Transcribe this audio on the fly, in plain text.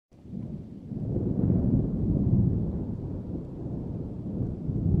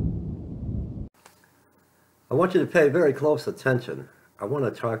I want you to pay very close attention. I want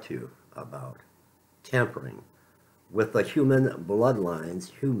to talk to you about tampering with the human bloodlines,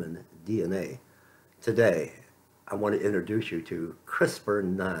 human DNA. Today, I want to introduce you to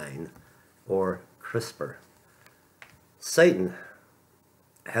CRISPR-9 or CRISPR. Satan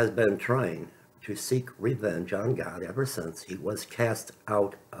has been trying to seek revenge on God ever since he was cast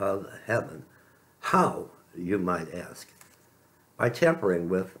out of heaven. How, you might ask? By tampering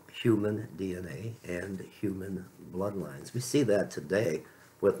with human DNA and human bloodlines. We see that today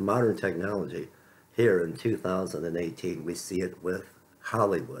with modern technology. Here in 2018, we see it with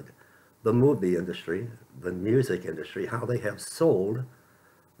Hollywood, the movie industry, the music industry, how they have sold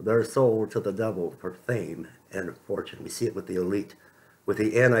their soul to the devil for fame and fortune. We see it with the elite, with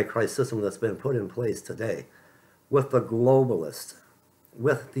the Antichrist system that's been put in place today, with the globalists,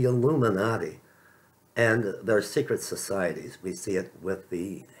 with the Illuminati, and their secret societies. We see it with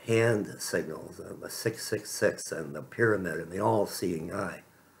the hand signals, the 666 and the pyramid and the all-seeing eye.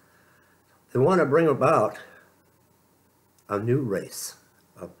 They want to bring about a new race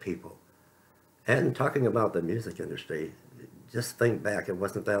of people. And talking about the music industry, just think back, it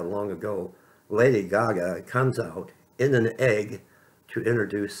wasn't that long ago, Lady Gaga comes out in an egg to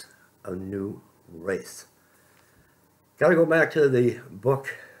introduce a new race. Got to go back to the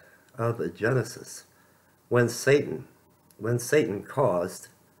book of Genesis. When Satan caused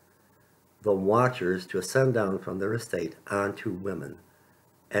the watchers to ascend down from their estate onto women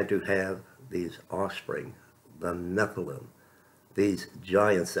and to have these offspring, the Nephilim, these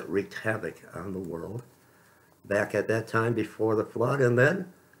giants that wreaked havoc on the world back at that time before the flood. And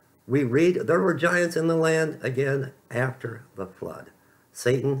then we read there were giants in the land again after the flood.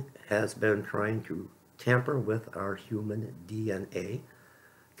 Satan has been trying to tamper with our human DNA,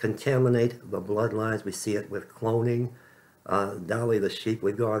 contaminate the bloodlines. We see it with cloning, Dolly the sheep.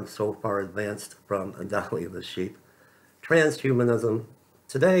 We've gone so far advanced from Dolly the sheep. Transhumanism.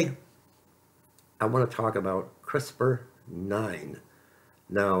 Today, I want to talk about CRISPR-9.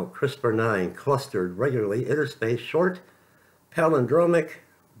 Now, CRISPR-9 clustered regularly interspace short palindromic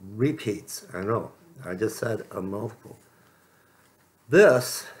repeats. I know, I just said a mouthful.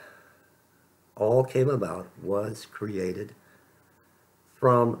 This all came about, was created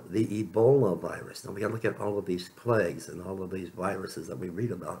from the Ebola virus. Now we got to look at all of these plagues and all of these viruses that we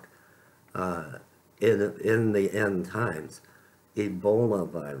read about in the end times. Ebola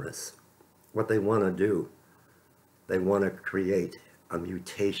virus, what they want to do, they want to create a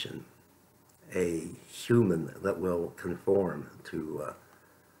mutation, a human that will conform to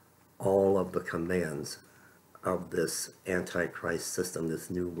all of the commands of this Antichrist system,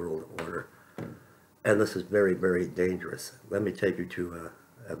 this new world order. And this is very, very dangerous. Let me take you to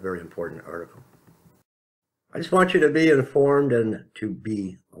a very important article. I just want you to be informed and to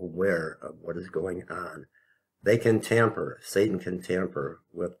be aware of what is going on. They can tamper, Satan can tamper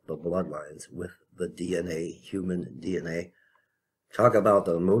with the bloodlines, with the DNA, human DNA. Talk about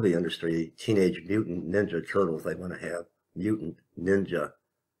the movie industry, Teenage Mutant Ninja Turtles. They want to have mutant ninja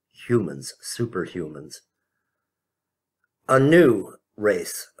humans, superhumans. A new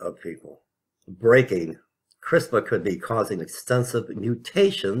race of people. Breaking. CRISPR could be causing extensive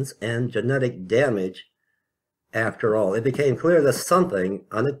mutations and genetic damage. After all, it became clear that something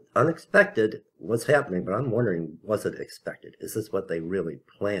unexpected was happening, but I'm wondering, was it expected? Is this what they really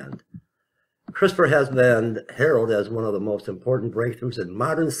planned? CRISPR has been heralded as one of the most important breakthroughs in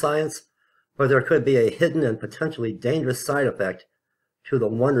modern science, but there could be a hidden and potentially dangerous side effect to the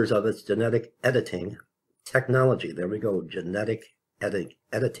wonders of its genetic editing technology. There we go, genetic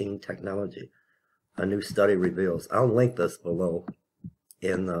editing technology. A new study reveals. I'll link this below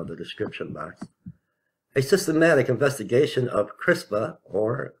in the description box. A systematic investigation of CRISPR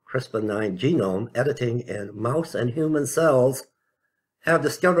or CRISPR-9 genome editing in mouse and human cells have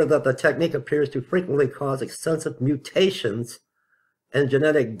discovered that the technique appears to frequently cause extensive mutations and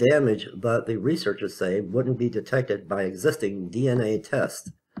genetic damage that the researchers say wouldn't be detected by existing DNA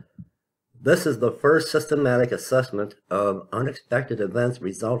tests. This is the first systematic assessment of unexpected events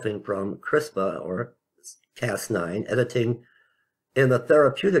resulting from CRISPR or Cas9 editing in the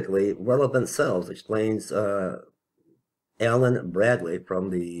therapeutically relevant cells, explains Alan Bradley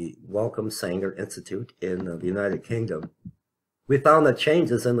from the Wellcome Sanger Institute in the United Kingdom. We found that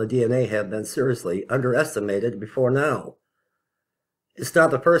changes in the DNA have been seriously underestimated before now. It's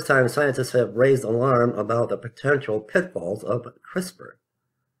not the first time scientists have raised alarm about the potential pitfalls of CRISPR.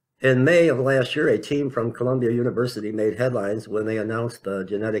 In May of last year, a team from Columbia University made headlines when they announced the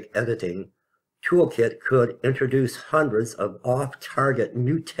genetic editing toolkit could introduce hundreds of off-target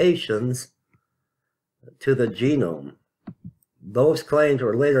mutations to the genome. Those claims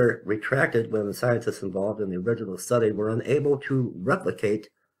were later retracted when the scientists involved in the original study were unable to replicate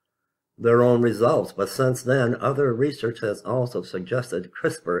their own results. But since then, other research has also suggested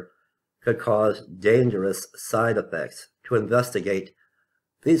CRISPR could cause dangerous side effects. To investigate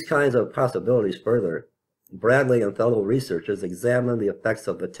these kinds of possibilities further, Bradley and fellow researchers examined the effects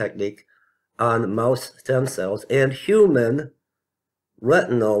of the technique on mouse stem cells and human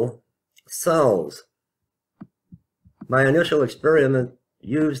retinal cells. My initial experiment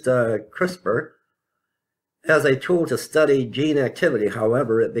used CRISPR as a tool to study gene activity.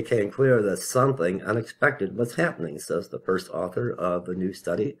 However, it became clear that something unexpected was happening, says the first author of the new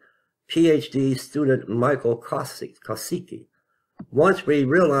study, PhD student Michael Kosicki. Once we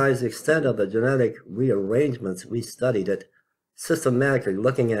realized the extent of the genetic rearrangements, we studied it systematically,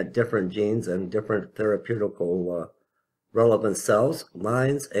 looking at different genes and different therapeutical relevant cells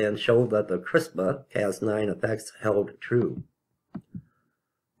lines, and showed that the CRISPR-Cas9 effects held true.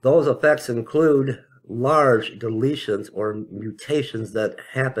 Those effects include large deletions or mutations that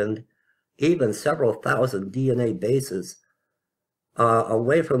happened even several thousand DNA bases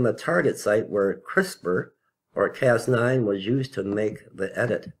away from the target site where CRISPR or Cas9 was used to make the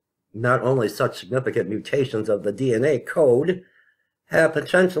edit. Not only such significant mutations of the DNA code have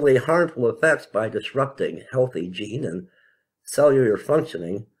potentially harmful effects by disrupting healthy gene and cellular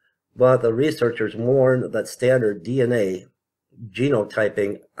functioning, but the researchers warned that standard DNA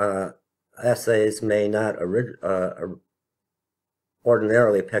genotyping assays may not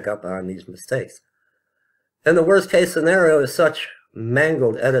ordinarily pick up on these mistakes. In the worst case scenario, if such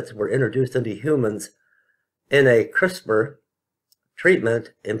mangled edits were introduced into humans in a CRISPR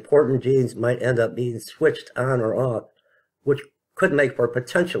treatment, important genes might end up being switched on or off, which could make for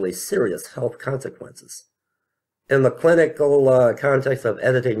potentially serious health consequences. In the clinical context of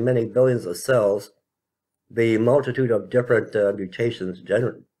editing many billions of cells, the multitude of different mutations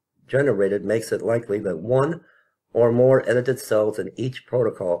generated makes it likely that one or more edited cells in each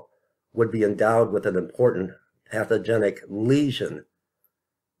protocol would be endowed with an important pathogenic lesion.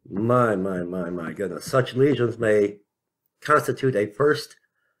 My goodness. Such lesions may constitute a first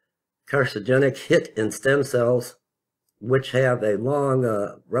carcinogenic hit in stem cells, which have a long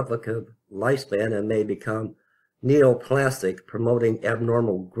replicative lifespan and may become neoplastic, promoting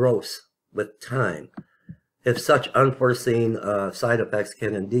abnormal growth with time. If such unforeseen side effects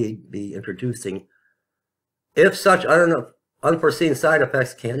can indeed be introduced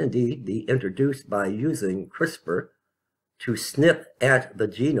by using CRISPR to snip at the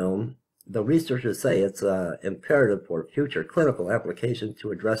genome, the researchers say it's imperative for future clinical applications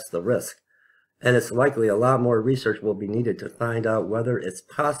to address the risk. And it's likely a lot more research will be needed to find out whether it's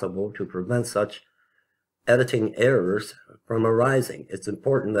possible to prevent such editing errors from arising. It's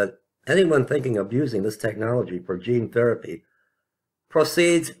important that anyone thinking of using this technology for gene therapy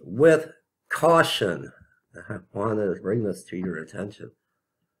proceeds with caution. I wanted to bring this to your attention.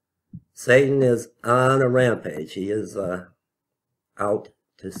 Satan is on a rampage. He is out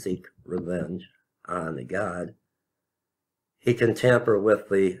to seek revenge on God. He can tamper with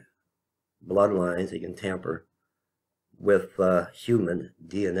the bloodlines. He can tamper with human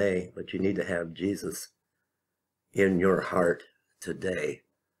DNA, but you need to have Jesus in your heart today.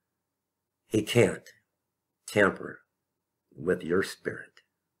 He can't tamper with your spirit.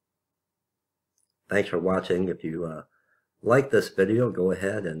 Thanks for watching. If you like this video, go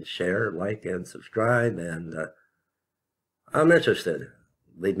ahead and share, like, and subscribe. And I'm interested.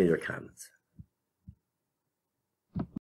 Leave me your comments.